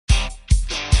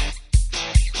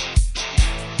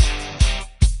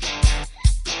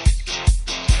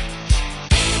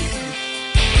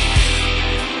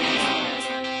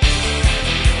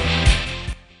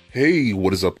Hey,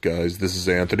 what is up guys? This is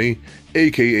Anthony,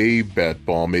 aka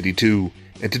BatBomb82,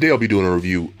 and today I'll be doing a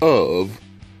review of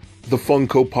the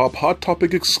Funko Pop Hot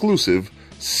Topic exclusive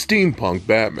Steampunk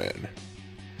Batman.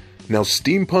 Now,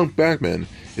 Steampunk Batman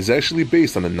is actually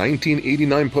based on a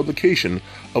 1989 publication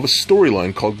of a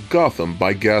storyline called Gotham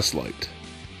by Gaslight.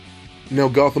 Now,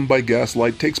 Gotham by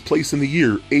Gaslight takes place in the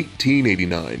year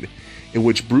 1889, in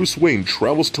which Bruce Wayne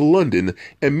travels to London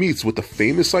and meets with the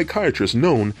famous psychiatrist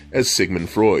known as Sigmund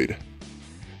Freud.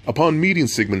 Upon meeting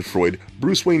Sigmund Freud,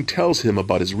 Bruce Wayne tells him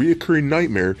about his reoccurring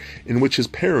nightmare in which his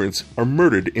parents are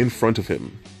murdered in front of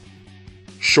him.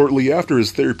 Shortly after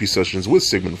his therapy sessions with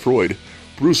Sigmund Freud,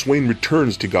 Bruce Wayne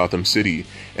returns to Gotham City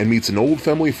and meets an old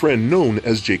family friend known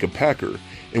as Jacob Packer,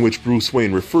 in which Bruce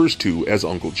Wayne refers to as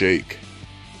Uncle Jake.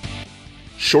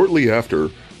 Shortly after,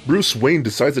 Bruce Wayne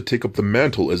decides to take up the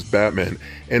mantle as Batman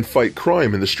and fight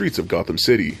crime in the streets of Gotham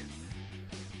City.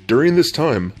 During this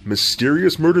time,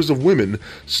 mysterious murders of women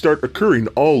start occurring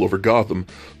all over Gotham,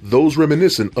 those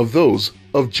reminiscent of those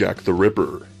of Jack the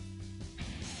Ripper.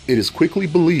 It is quickly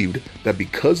believed that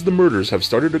because the murders have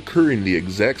started occurring the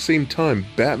exact same time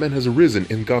Batman has arisen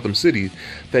in Gotham City,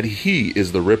 that he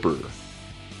is the Ripper.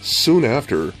 Soon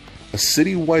after, a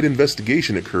city-wide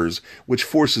investigation occurs which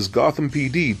forces Gotham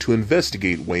PD to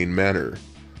investigate Wayne Manor.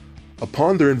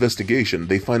 Upon their investigation,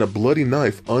 they find a bloody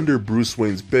knife under Bruce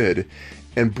Wayne's bed,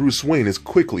 and Bruce Wayne is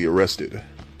quickly arrested.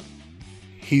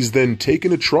 He's then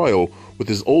taken to trial with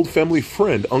his old family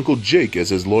friend Uncle Jake as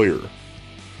his lawyer.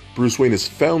 Bruce Wayne is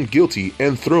found guilty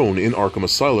and thrown in Arkham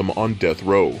Asylum on death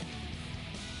row.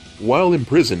 While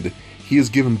imprisoned, he is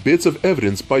given bits of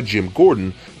evidence by Jim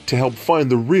Gordon to help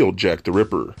find the real Jack the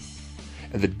Ripper.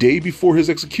 And the day before his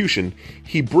execution,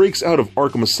 he breaks out of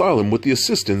Arkham Asylum with the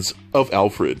assistance of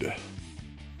Alfred.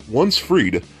 Once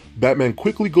freed, Batman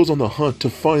quickly goes on the hunt to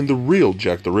find the real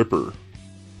Jack the Ripper.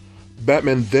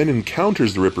 Batman then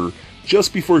encounters the Ripper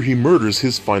just before he murders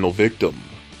his final victim.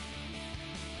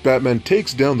 Batman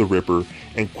takes down the Ripper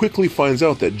and quickly finds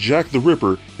out that Jack the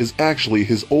Ripper is actually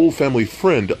his old family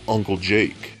friend Uncle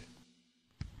Jake.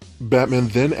 Batman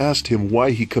then asked him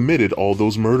why he committed all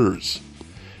those murders.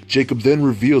 Jacob then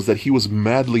reveals that he was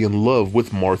madly in love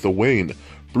with Martha Wayne,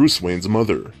 Bruce Wayne's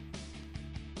mother.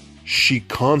 She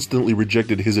constantly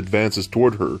rejected his advances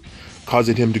toward her,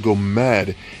 causing him to go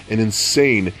mad and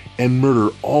insane and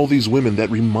murder all these women that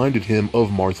reminded him of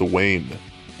Martha Wayne.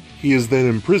 He is then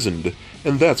imprisoned,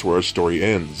 and that's where our story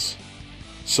ends.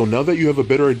 So now that you have a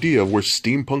better idea of where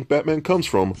Steampunk Batman comes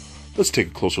from, let's take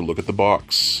a closer look at the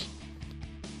box.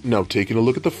 Now, taking a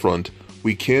look at the front,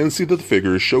 we can see that the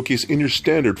figure is showcased in your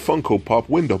standard Funko Pop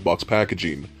window box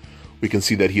packaging. We can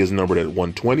see that he is numbered at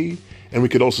 120, and we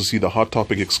could also see the Hot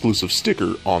Topic exclusive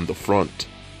sticker on the front.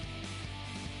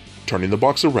 Turning the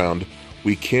box around,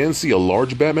 we can see a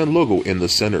large Batman logo in the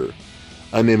center,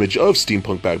 an image of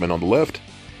Steampunk Batman on the left,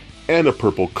 and a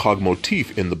purple cog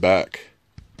motif in the back.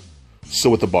 So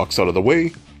with the box out of the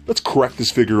way, let's crack this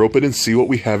figure open and see what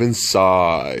we have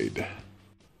inside.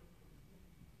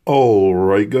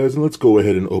 Alright guys, let's go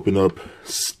ahead and open up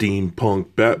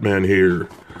Steampunk Batman here.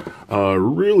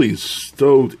 Really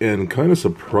stoked and kind of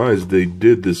surprised they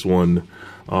did this one.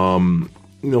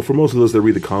 For most of us that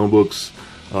read the comic books,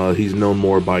 he's known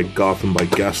more by Gotham by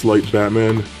Gaslight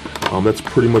Batman. That's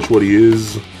pretty much what he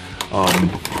is.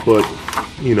 But,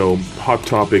 Hot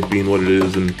Topic being what it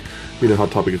is and being a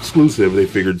Hot Topic exclusive, they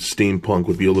figured Steampunk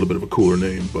would be a little bit of a cooler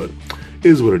name, but it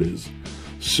is what it is.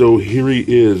 So here he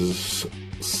is,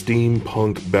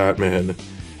 Steampunk Batman,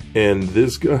 and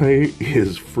this guy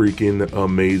is freaking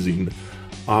amazing.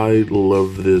 I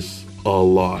love this a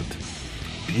lot.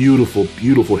 Beautiful,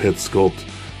 beautiful head sculpt.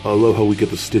 I love how we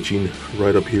get the stitching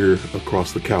right up here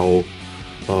across the cowl.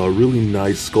 Really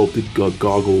nice sculpted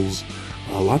goggles.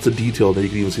 Lots of detail there. You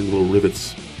can even see the little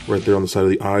rivets right there on the side of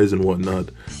the eyes and whatnot.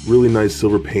 Really nice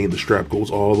silver paint. The strap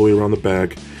goes all the way around the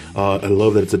back. I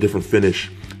love that it's a different finish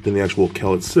than the actual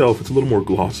cowl itself. It's a little more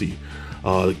glossy.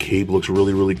 The cape looks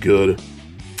really, really good.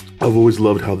 I've always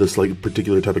loved how this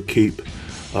particular type of cape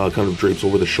kind of drapes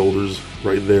over the shoulders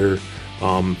right there,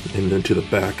 and then to the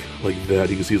back like that.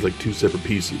 You can see it's like two separate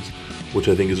pieces, which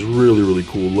I think is really, really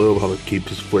cool. Love how the cape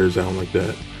just flares down like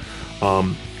that.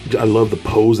 I love the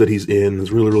pose that he's in. It's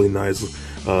really, really nice.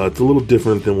 It's a little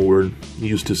different than what we're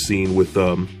used to seeing with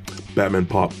Batman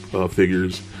Pop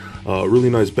figures.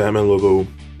 Really nice Batman logo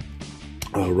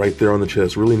right there on the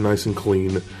chest. Really nice and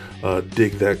clean.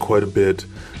 Dig that quite a bit.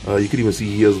 You can even see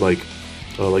he has like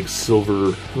silver,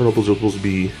 I don't know if those are supposed to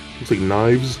be, looks like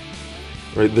knives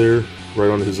right there, right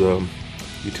on his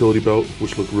utility belt,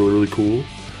 which look really, really cool.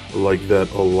 I like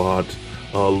that a lot.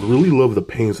 Really love the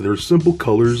paints. They're simple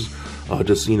colors,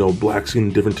 just, you know, blacks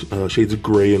and different shades of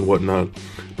gray and whatnot.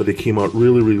 But they came out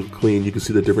really, really clean. You can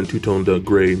see the different two-toned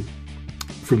gray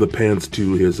from the pants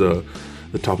to his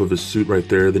the top of his suit right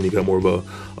there. Then you got more of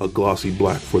a glossy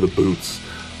black for the boots.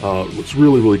 Looks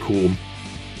really, really cool.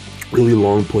 Really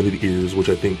long pointed ears, which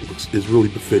I think is really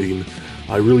befitting.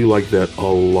 I really like that a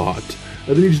lot.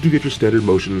 And then you just do get your standard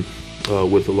motion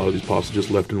with a lot of these pops,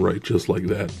 just left and right, just like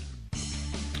that.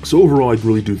 So overall, I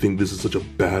really do think this is such a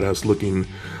badass looking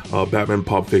Batman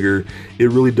pop figure. It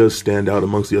really does stand out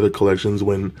amongst the other collections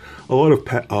when a lot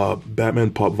of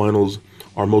Batman pop vinyls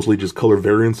are mostly just color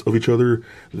variants of each other.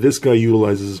 This guy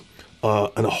utilizes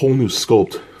a whole new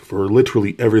sculpt for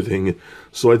literally everything.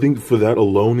 So I think for that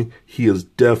alone, he is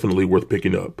definitely worth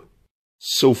picking up.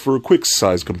 So for a quick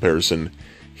size comparison,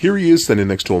 here he is standing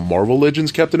next to a Marvel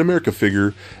Legends Captain America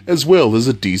figure, as well as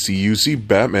a DCUC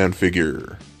Batman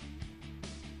figure.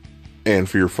 And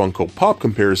for your Funko Pop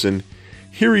comparison,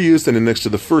 here he is standing next to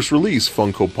the first release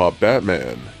Funko Pop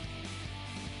Batman.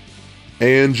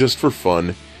 And just for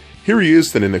fun, here he is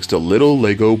standing next to Little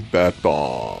Lego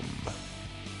Bat-Bomb.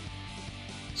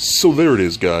 So there it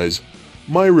is, guys.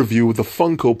 My review of the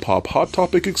Funko Pop Hot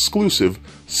Topic exclusive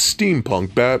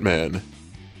Steampunk Batman.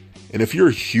 And if you're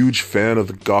a huge fan of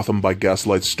the Gotham by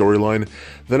Gaslight storyline,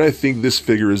 then I think this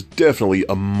figure is definitely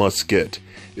a must-get.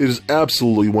 It is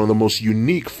absolutely one of the most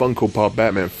unique Funko Pop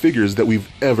Batman figures that we've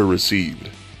ever received.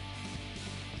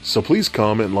 So please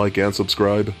comment, like, and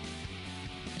subscribe.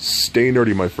 Stay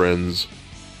nerdy, my friends.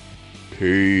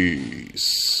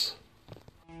 Peace.